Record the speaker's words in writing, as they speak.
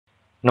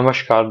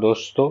नमस्कार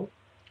दोस्तों,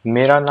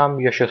 मेरा नाम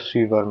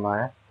यशस्वी वर्मा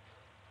है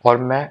और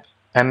मैं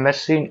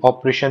MSc in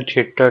operation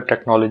theatre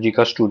technology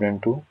का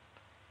स्टूडेंट हूँ।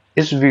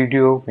 इस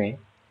वीडियो में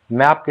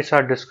मैं आपके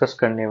साथ डिस्कस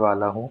करने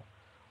वाला हूँ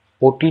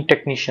ओटी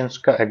टेक्नीशियंस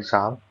का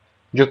एग्ज़ाम,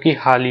 जो कि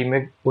हाल ही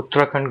में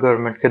उत्तराखंड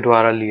गवर्नमेंट के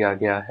द्वारा लिया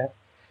गया है।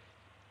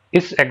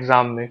 इस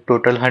एग्ज़ाम में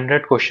टोटल 100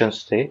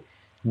 क्वेश्चंस थे,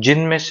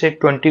 जिनमें से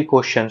 20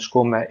 क्वेश्चंस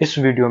को मैं इस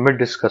वीडियो में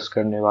डिस्कस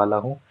करने वाला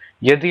हूँ।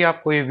 यदि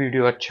आपको ये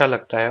वीडियो अच्छा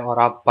लगता है और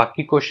आप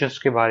बाकी क्वेश्चंस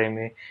के बारे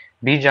में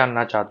भी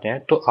जानना चाहते हैं,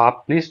 तो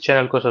आप प्लीज़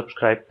चैनल को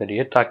सब्सक्राइब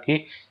करिए,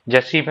 ताकि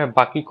जैसे ही मैं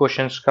बाकी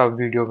क्वेश्चंस का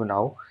वीडियो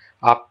बनाऊँ,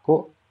 आपको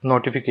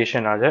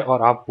नोटिफिकेशन आ जाए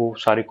और आप वो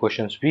सारे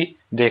क्वेश्चंस भी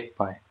देख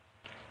पाएँ।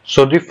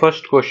 So the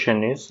first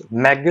question is,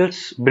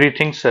 Magill's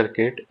breathing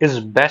circuit is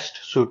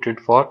best suited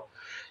for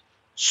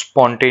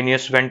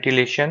spontaneous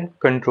ventilation,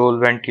 control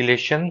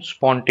ventilation,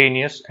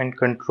 spontaneous and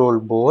control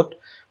both,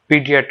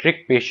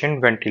 pediatric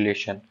patient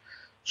ventilation.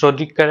 So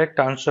the correct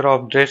answer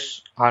of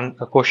this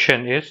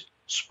question is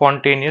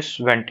spontaneous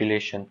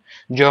ventilation.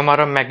 जो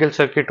हमारा McGill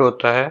circuit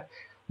होता है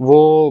वो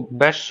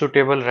best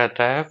suitable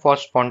रहता है for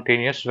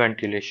spontaneous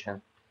ventilation.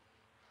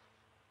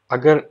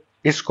 अगर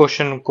इस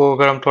question को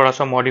अगर हम थोड़ा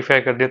सा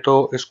मॉडिफाई कर दे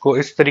तो इसको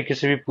इस तरीके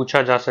से भी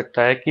पूछा जा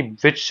सकता है कि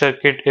विच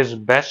circuit is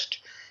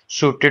best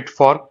suited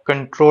for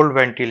controlled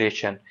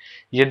ventilation।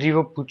 यदि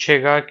वो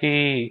पूछेगा कि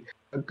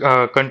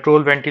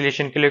कंट्रोल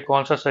वेंटिलेशन के लिए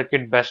कौन सा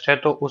सर्किट बेस्ट है,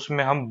 तो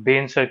उसमें हम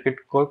बेन सर्किट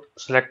को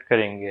सिलेक्ट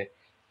करेंगे।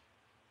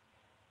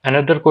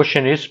 Another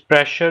question is,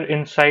 pressure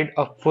inside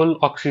a full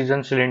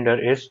oxygen cylinder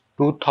is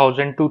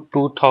 2000 to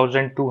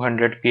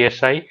 2200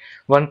 psi,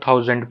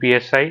 1000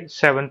 psi,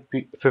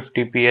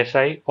 750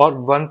 psi or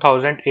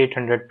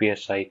 1800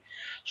 psi.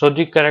 So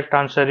the correct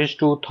answer is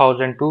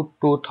 2000 to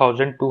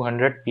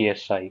 2200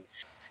 psi.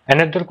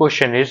 Another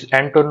question is,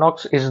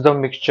 Entonox is the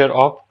mixture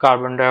of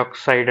carbon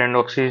dioxide and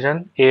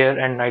oxygen, air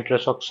and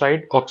nitrous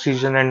oxide,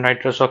 oxygen and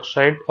nitrous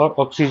oxide, or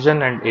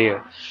oxygen and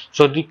air.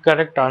 So the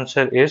correct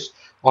answer is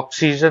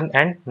oxygen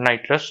and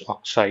nitrous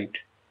oxide.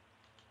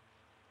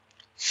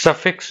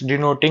 Suffix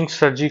denoting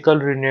surgical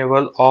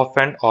renewal of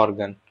an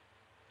organ.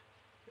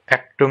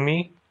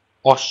 Ectomy,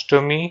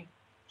 ostomy,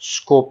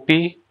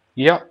 scopy,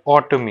 या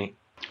otomy.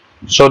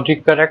 So the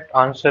correct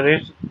answer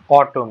is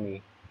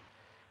otomy.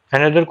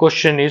 Another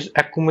question is,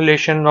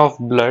 accumulation of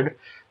blood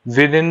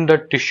within the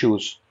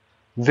tissues,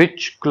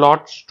 which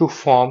clots to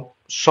form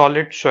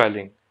solid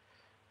swelling.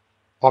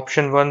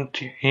 Option 1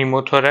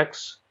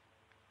 hemothorax,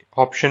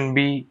 option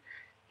B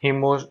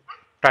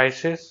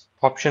hemostasis,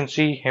 option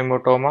C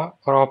hematoma,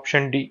 or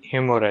option D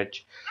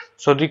hemorrhage.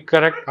 So the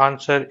correct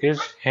answer is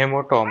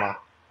hematoma.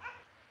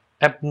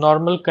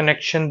 Abnormal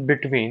connection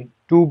between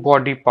two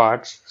body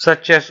parts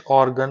such as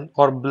organ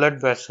or blood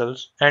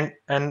vessels and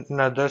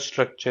another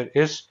structure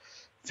is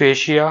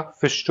fascia,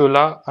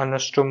 fistula,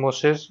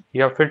 anastomosis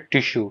या फिर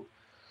tissue.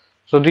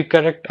 So the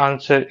correct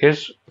answer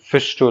is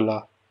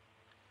fistula.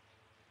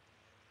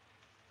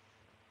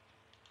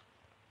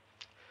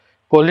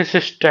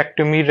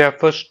 Cholecystectomy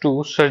refers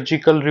to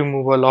surgical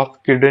removal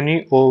of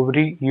kidney,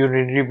 ovary,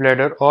 urinary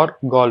bladder or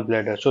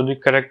gallbladder. So the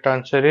correct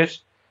answer is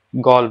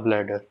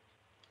gallbladder.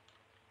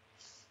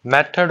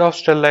 Method of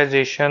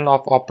sterilization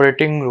of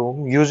operating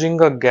room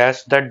using a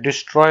gas that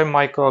destroy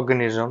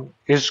microorganism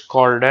is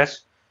called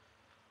as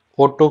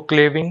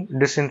autoclaving,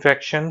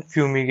 disinfection,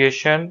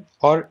 fumigation,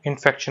 or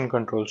infection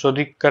control. So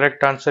the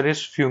correct answer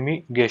is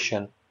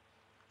fumigation.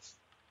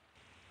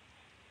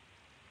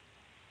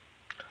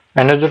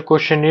 Another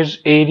question is,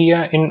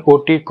 area in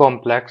OT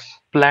complex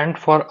planned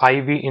for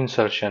IV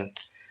insertion,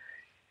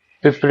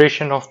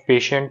 preparation of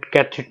patient,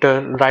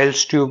 catheter,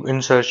 Ryle's tube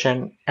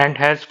insertion, and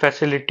has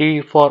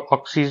facility for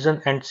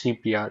oxygen and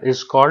CPR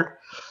is called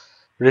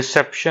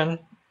reception,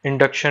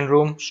 induction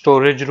room,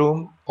 storage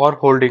room, or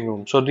holding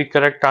room. So the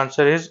correct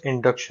answer is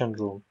induction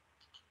room.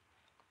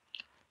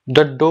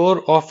 The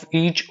door of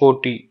each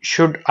OT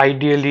should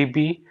ideally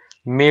be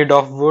made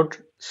of wood,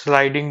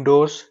 sliding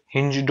doors,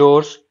 hinge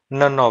doors,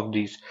 none of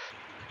these.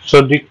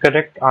 So the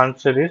correct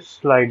answer is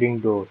sliding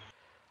doors.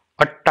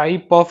 A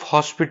type of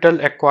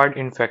hospital-acquired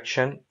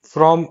infection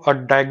from a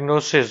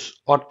diagnosis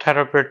or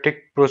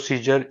therapeutic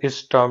procedure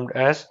is termed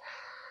as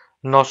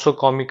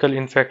nosocomial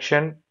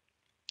infection,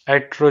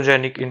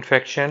 iatrogenic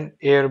infection,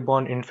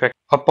 airborne infection,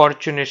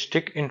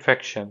 opportunistic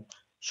infection.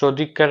 So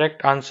the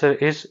correct answer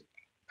is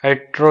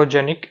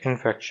iatrogenic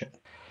infection.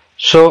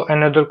 So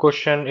another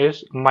question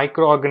is,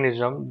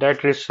 microorganisms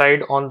that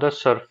reside on the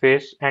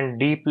surface and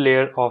deep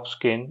layer of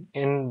skin,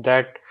 in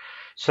that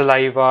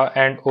saliva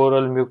and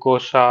oral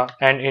mucosa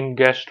and in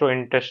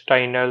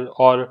gastrointestinal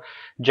or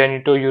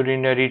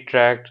genitourinary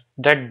tract,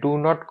 that do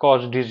not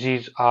cause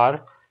disease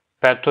are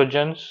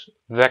pathogens,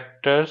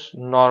 vectors,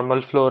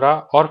 normal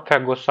flora, or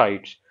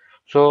phagocytes.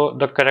 So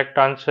the correct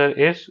answer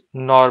is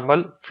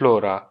normal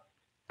flora.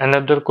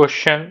 Another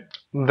question,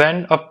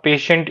 when a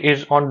patient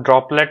is on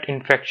droplet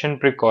infection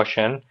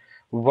precaution,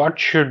 what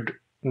should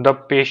the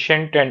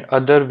patient and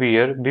other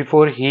wear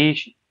before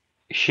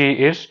she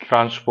is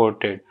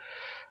transported?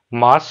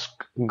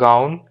 Mask,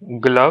 gown,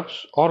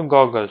 gloves or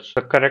goggles?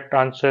 The correct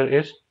answer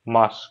is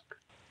mask.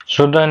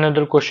 So the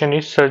another question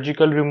is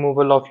surgical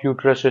removal of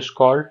uterus is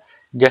called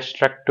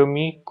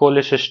gastrectomy,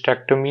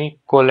 cholecystectomy,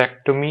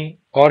 colectomy,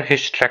 or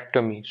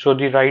hysterectomy. So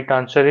the right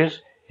answer is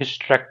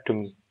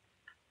hysterectomy.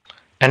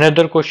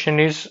 Another question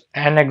is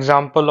an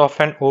example of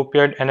an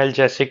opioid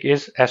analgesic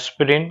is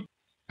aspirin,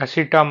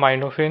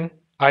 acetaminophen,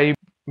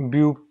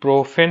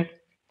 ibuprofen,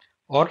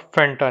 or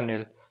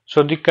fentanyl.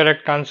 So the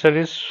correct answer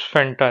is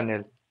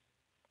fentanyl.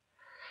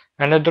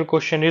 Another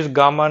question is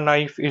gamma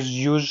knife is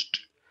used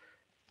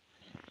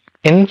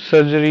in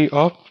surgery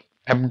of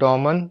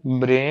abdomen,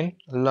 brain,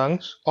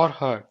 lungs, or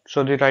heart.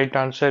 So the right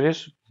answer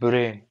is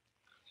brain.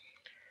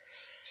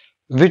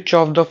 Which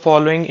of the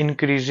following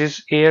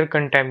increases air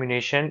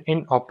contamination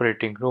in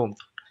operating room?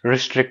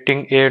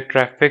 Restricting air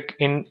traffic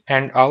in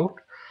and out,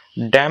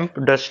 damp,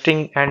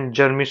 dusting and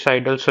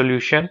germicidal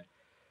solution,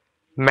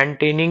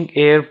 maintaining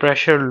air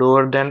pressure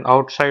lower than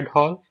outside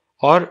hall,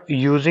 or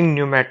using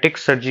pneumatic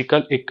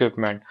surgical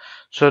equipment.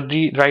 So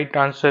the right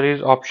answer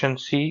is option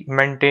C,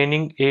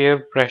 maintaining air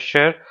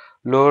pressure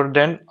lower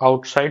than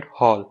outside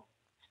hall.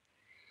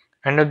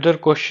 Another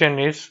question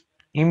is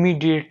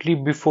immediately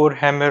before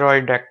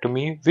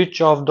hemorrhoidectomy,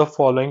 which of the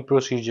following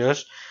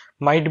procedures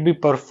might be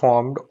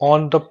performed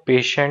on the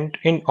patient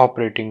in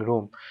operating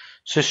room?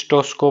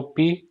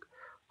 Cystoscopy,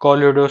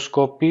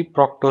 cholecystoscopy,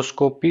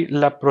 proctoscopy,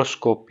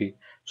 laparoscopy.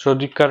 So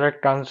the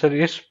correct answer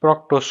is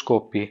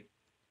proctoscopy.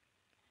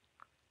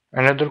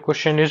 Another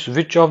question is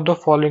which of the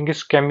following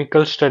is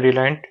chemical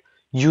sterilant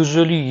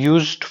usually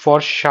used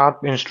for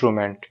sharp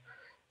instrument?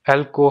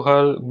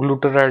 Alcohol,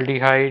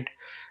 glutaraldehyde,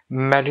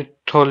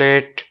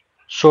 merthiolate,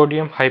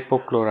 sodium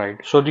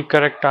hypochlorite. So the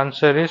correct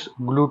answer is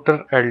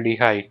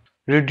glutaraldehyde.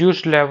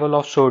 Reduced level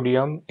of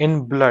sodium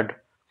in blood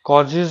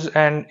causes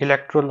an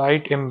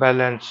electrolyte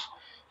imbalance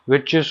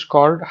which is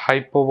called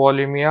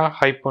hypovolemia,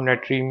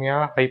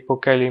 hyponatremia,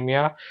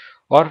 hypokalemia,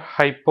 or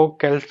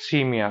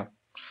hypocalcemia.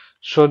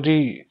 So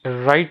the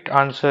right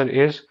answer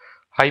is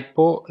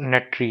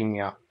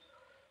hyponatremia.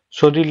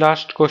 So the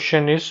last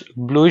question is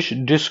bluish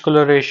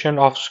discoloration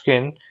of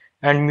skin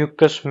and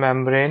mucous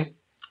membrane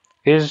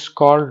is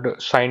called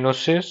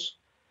cyanosis,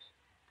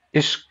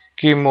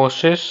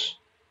 ischimosis,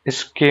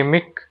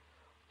 ischemic,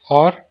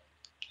 or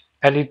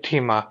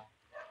erythema.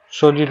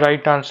 So the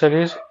right answer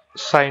is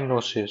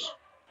cyanosis.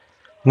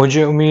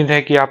 मुझे उम्मीद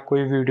है कि आपको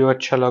ये video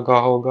अच्छा लगा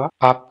होगा।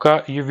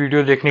 आपका ये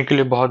वीडियो देखने के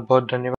लिए बहुत बहुत धन्यवाद।